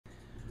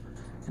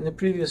In the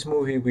previous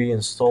movie we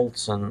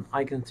installed an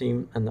icon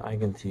theme, and the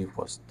icon theme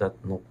was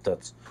not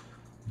that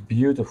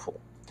beautiful.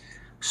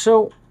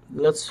 So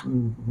let's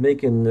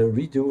make a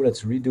redo.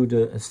 Let's redo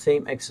the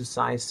same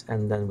exercise,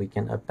 and then we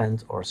can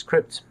append our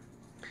script.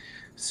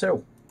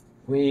 So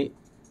we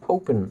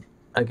open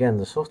again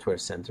the software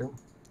center,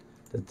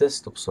 the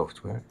desktop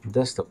software,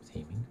 desktop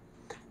theming,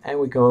 and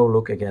we go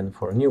look again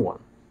for a new one.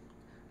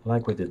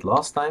 Like we did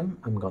last time,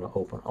 I'm gonna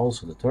open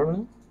also the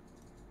terminal,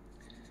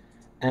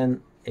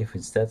 and if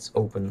that's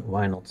open,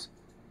 why not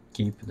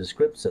keep the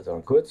scripts that are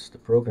good, the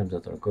programs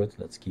that are good,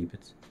 let's keep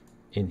it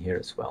in here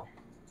as well.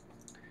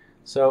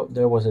 So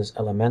there was this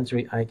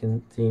elementary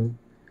icon theme.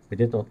 We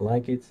did not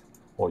like it,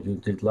 or you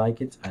did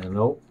like it, I don't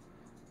know.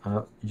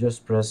 You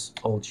just press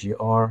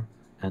Alt-GR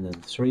and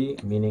then 3,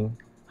 meaning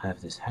I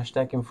have this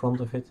hashtag in front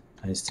of it.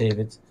 I save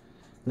it.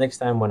 Next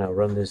time when I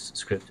run this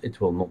script,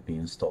 it will not be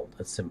installed.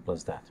 As simple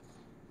as that.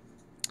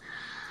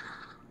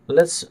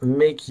 Let's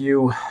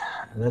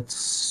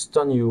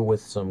stun you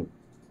with some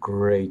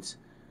great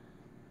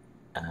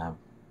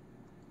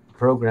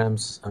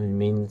programs. I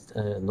mean,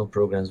 not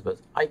programs, but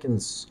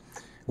icons.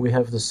 We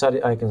have the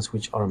study icons,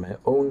 which are my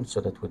own,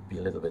 so that would be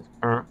a little bit.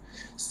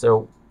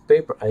 So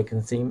paper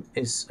icon theme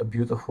is a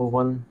beautiful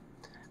one,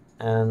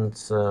 and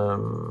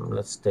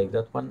let's take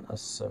that one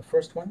as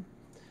first one.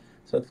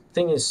 So the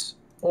thing is,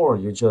 or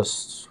you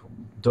just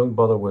don't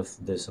bother with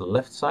this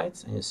left side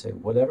and you say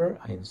whatever,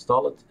 I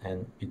install it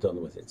and you're done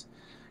with it.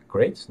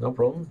 Great, no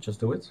problem, just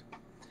do it.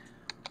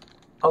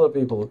 Other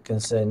people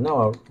can say,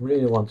 no, I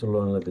really want to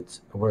learn a little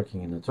bit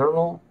working in the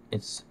terminal.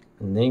 It's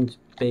named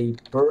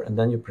paper, and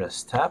then you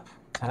press tab,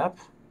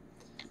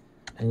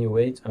 and you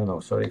wait. Oh no,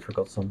 sorry, I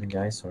forgot something,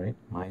 guys. Sorry,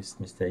 my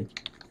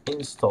mistake.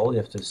 Install, you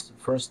have to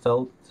first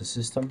tell the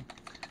system.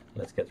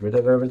 Let's get rid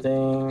of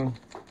everything.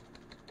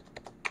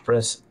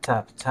 Press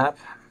tab.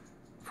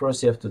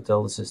 First you have to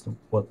tell the system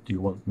what do you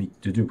want me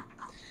to do.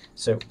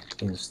 So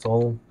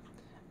install,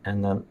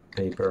 and then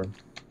paper,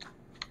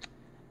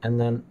 and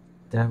then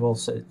they have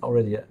also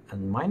already a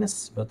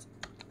minus, but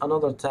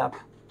another tab,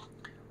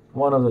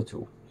 one of the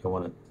two. You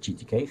want a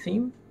GTK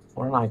theme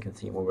or an icon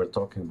theme? We were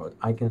talking about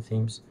icon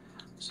themes,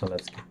 so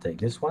let's take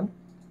this one.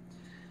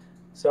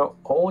 So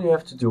all you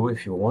have to do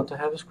if you want to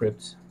have a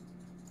script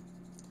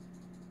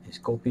is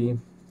copy,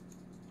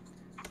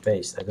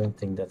 paste. I don't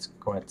think that's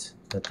quite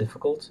that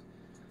difficult.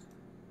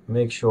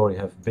 Make sure you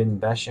have bin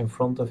bash in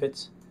front of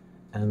it,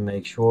 and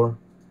make sure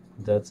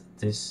that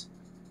this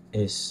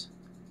is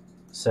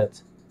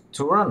set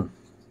to run.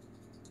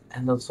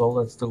 And that's all.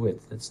 Let's do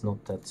it. It's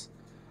not that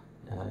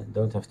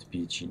don't have to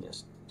be a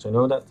genius to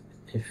know that.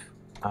 If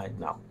I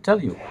now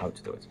tell you how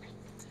to do it,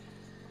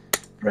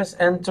 press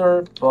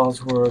enter,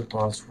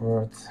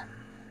 password.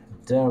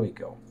 There we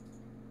go.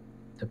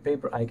 The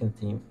paper icon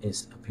theme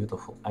is a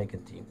beautiful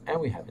icon theme, and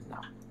we have it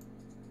now.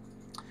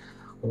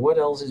 What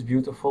else is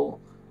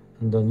beautiful?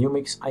 The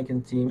numix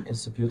icon theme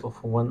is a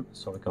beautiful one,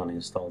 so we're gonna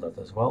install that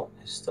as well.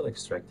 It's still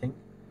extracting.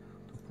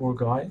 The poor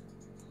guy.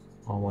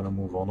 I want to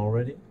move on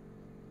already.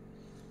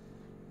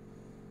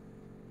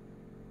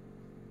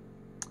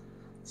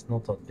 It's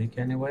not that big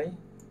anyway.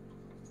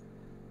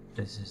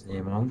 This is the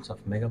amount of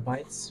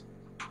megabytes.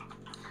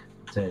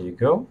 There you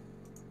go.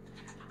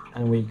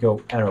 And we go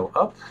arrow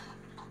up,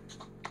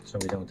 so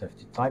we don't have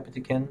to type it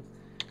again.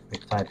 We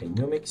type in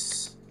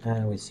numix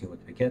and we see what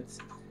we get.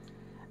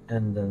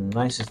 And the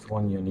nicest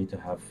one you need to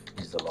have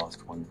is the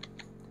last one,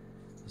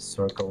 the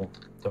circle.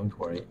 Don't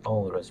worry,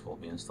 all the rest will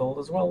be installed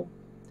as well.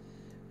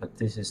 But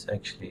this is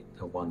actually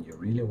the one you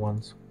really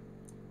want.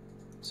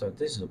 So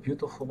this is a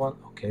beautiful one.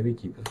 Okay, we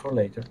keep it for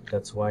later.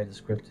 That's why the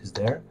script is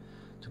there,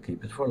 to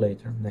keep it for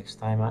later. Next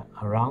time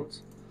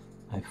around,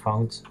 I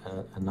found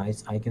a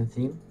nice icon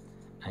theme.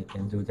 I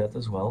can do that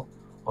as well.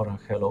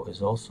 Orangelo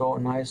is also a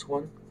nice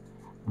one.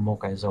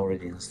 Mocha is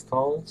already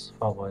installed.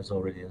 Fava is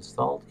already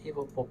installed.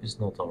 Evopop is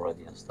not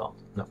already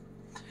installed. No.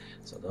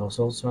 So that was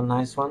also a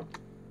nice one.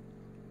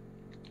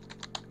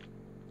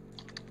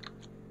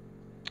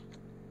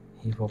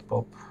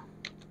 Evopop.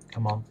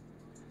 Come on.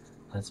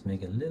 Let's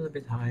make it a little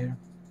bit higher.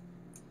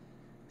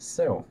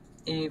 So,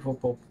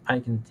 evopop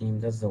icon theme,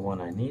 that's the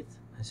one I need,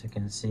 as you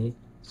can see.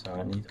 So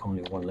I need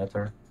only one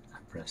letter. I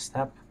press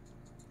tab.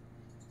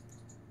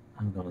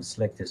 I'm gonna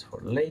select this for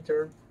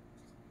later.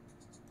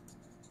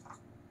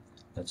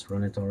 Let's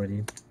run it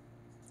already.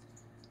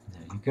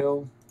 There you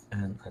go.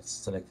 And let's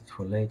select it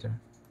for later.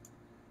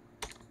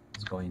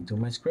 Let's go into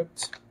my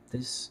script.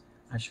 This,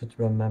 I should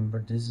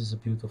remember, this is a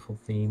beautiful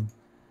theme.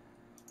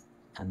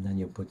 And then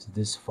you put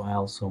this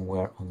file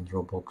somewhere on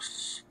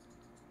Dropbox.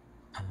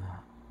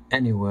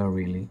 Anywhere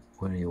really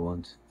where you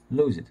want.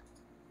 Lose it.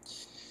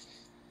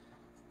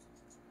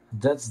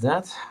 That's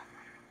that.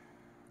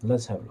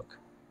 Let's have a look.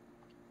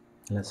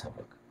 Let's have a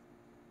look.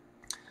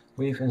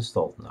 We've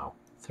installed now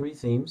 3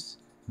 themes.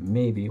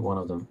 Maybe one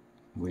of them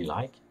we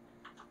like,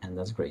 and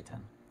that's great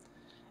then.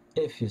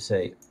 If you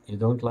say you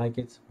don't like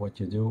it, what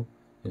you do,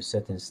 you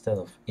set instead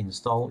of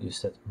install, you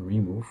set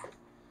remove.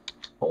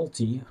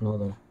 Alt-T,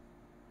 another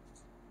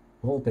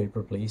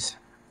wallpaper please.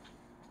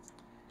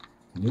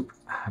 Nope,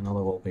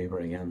 another wallpaper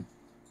again.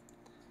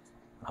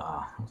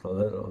 a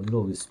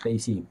little bit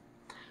spacey.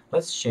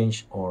 Let's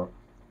change our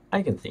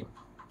icon theme.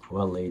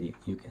 Well, lady,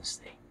 you can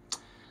stay.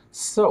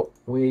 So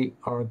we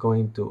are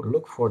going to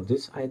look for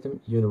this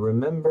item. You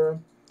remember,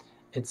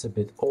 it's a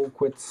bit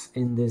awkward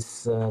in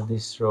this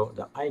distro.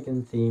 The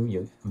icon theme,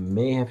 you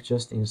may have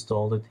just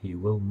installed it. You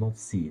will not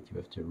see it. You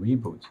have to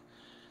reboot.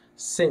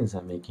 Since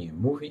I'm making a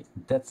movie,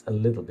 that's a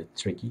little bit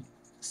tricky.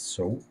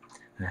 So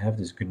I have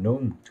this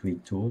GNOME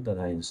tweak tool that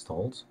I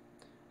installed.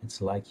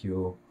 It's like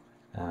you,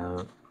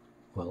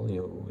 well,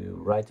 you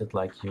write it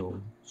like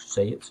you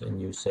say it,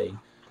 and you say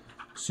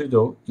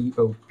sudo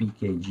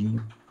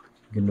eopkg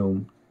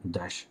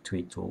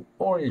GNOME-tweak tool,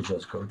 or you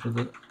just go to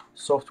the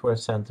software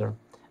center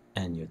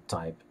and you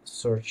type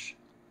search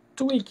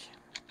tweak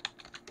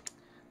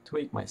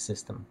my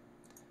system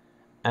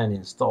and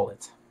install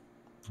it.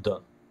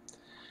 Done.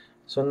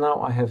 So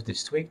now I have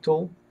this tweak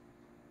tool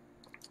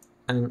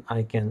and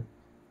I can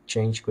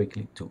change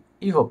quickly to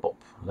evopop.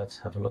 Let's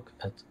have a look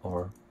at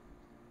our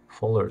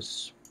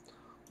folders.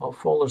 Our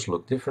folders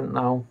look different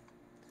now.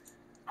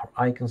 Our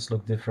icons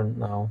look different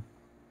now.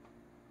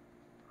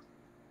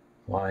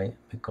 Why?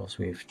 Because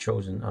we've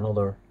chosen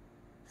another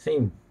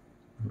theme,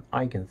 an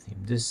icon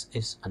theme. This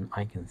is an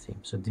icon theme.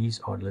 So these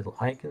are little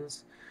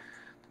icons.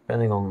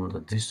 Depending on the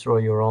distro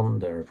you're on,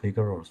 they're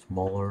bigger or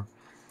smaller.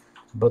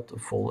 But the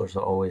folders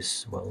are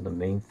always, well, the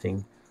main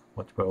thing,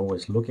 what we're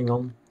always looking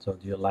on. So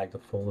do you like the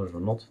folders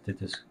or not?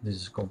 This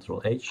is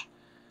Control H,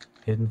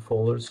 hidden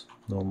folders,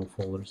 normal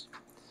folders.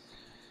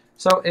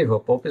 So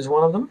evopop is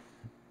one of them.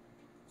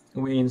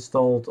 We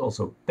installed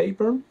also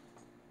paper.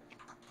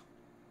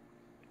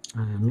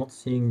 I'm not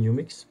seeing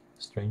numix,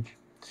 strange.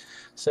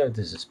 So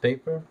this is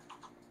paper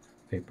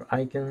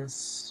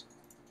icons.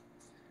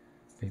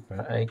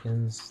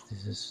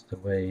 This is the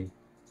way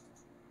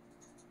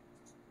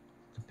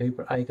the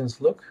paper icons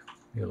look.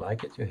 You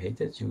like it, you hate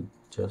it, you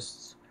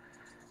just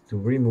do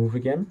remove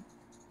again.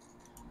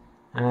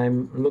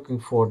 I'm looking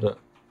for the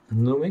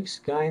numix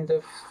kind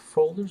of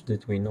folders.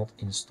 Did we not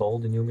install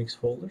the numix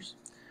folders?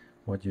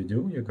 What you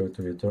do, you go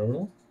to your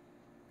terminal,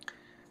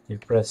 you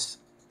press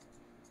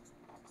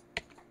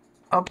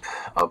up.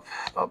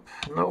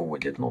 No, we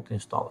did not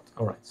install it.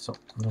 All right, so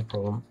no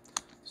problem.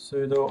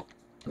 Sudo,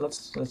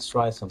 let's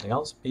try something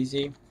else.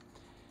 pisi,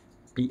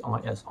 I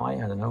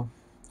don't know,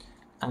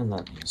 and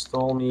then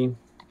install me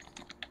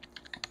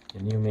the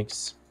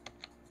numix.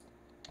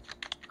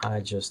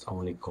 I just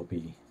only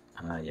copy.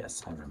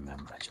 Yes, I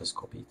remember. I just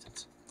copied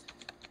it.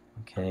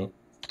 Okay,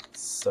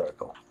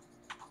 circle,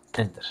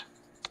 enter.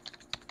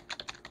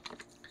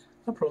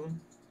 No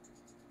problem.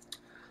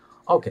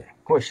 Okay,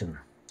 question.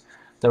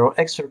 There are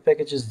extra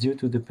packages due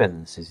to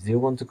dependencies. Do you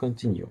want to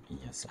continue?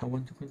 Yes, I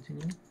want to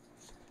continue.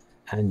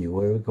 And you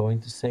were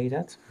going to say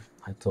that?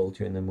 I told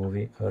you in the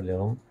movie earlier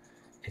on,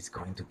 it's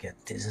going to get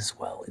this as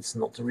well. It's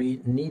not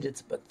really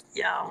needed, but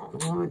yeah,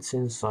 it's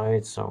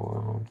inside,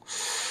 so...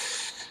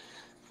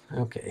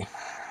 okay.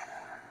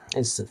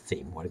 It's the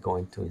theme we're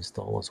going to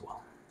install as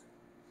well.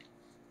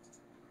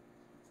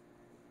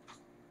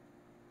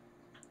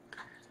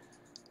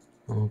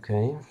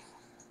 Okay.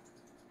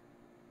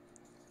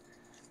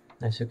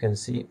 As you can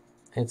see,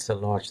 it's a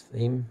large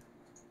theme,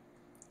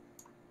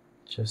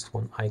 just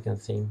one icon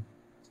theme.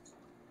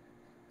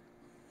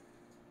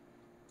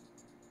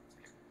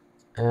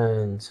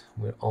 And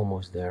we're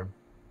almost there.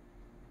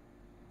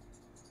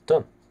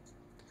 Done.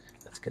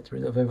 Let's get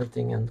rid of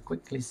everything and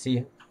quickly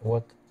see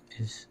what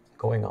is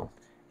going on.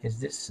 Is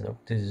this? No,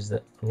 this is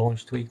the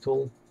launch tweak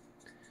tool.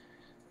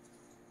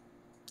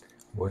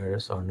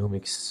 Where's our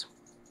numix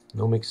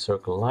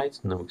circle light,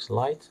 numix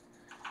light?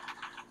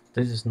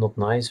 This is not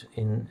nice.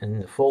 In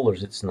the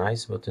folders it's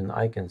nice, but in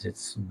icons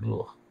it's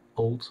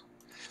old.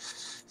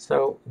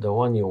 So the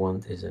one you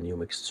want is a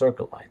numix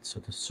circle light. So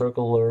the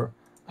circular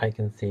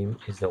icon theme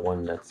is the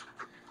one that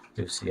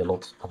you see a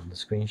lot on the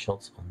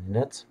screenshots on the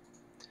net.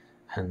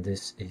 And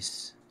this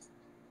is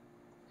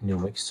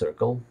numix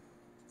circle.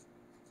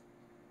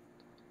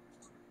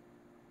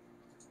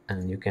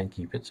 And you can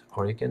keep it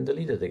or you can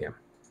delete it again.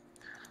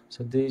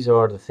 So these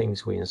are the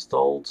things we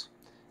installed.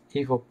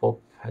 evopop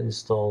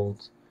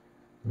installed,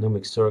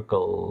 numix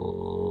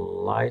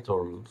circle light,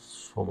 or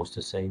almost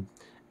the same,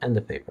 and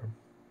the paper.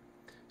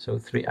 So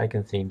 3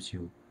 icon themes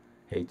you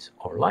hate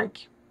or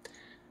like.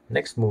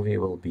 Next movie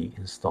will be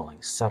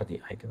installing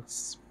Sardi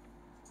icons.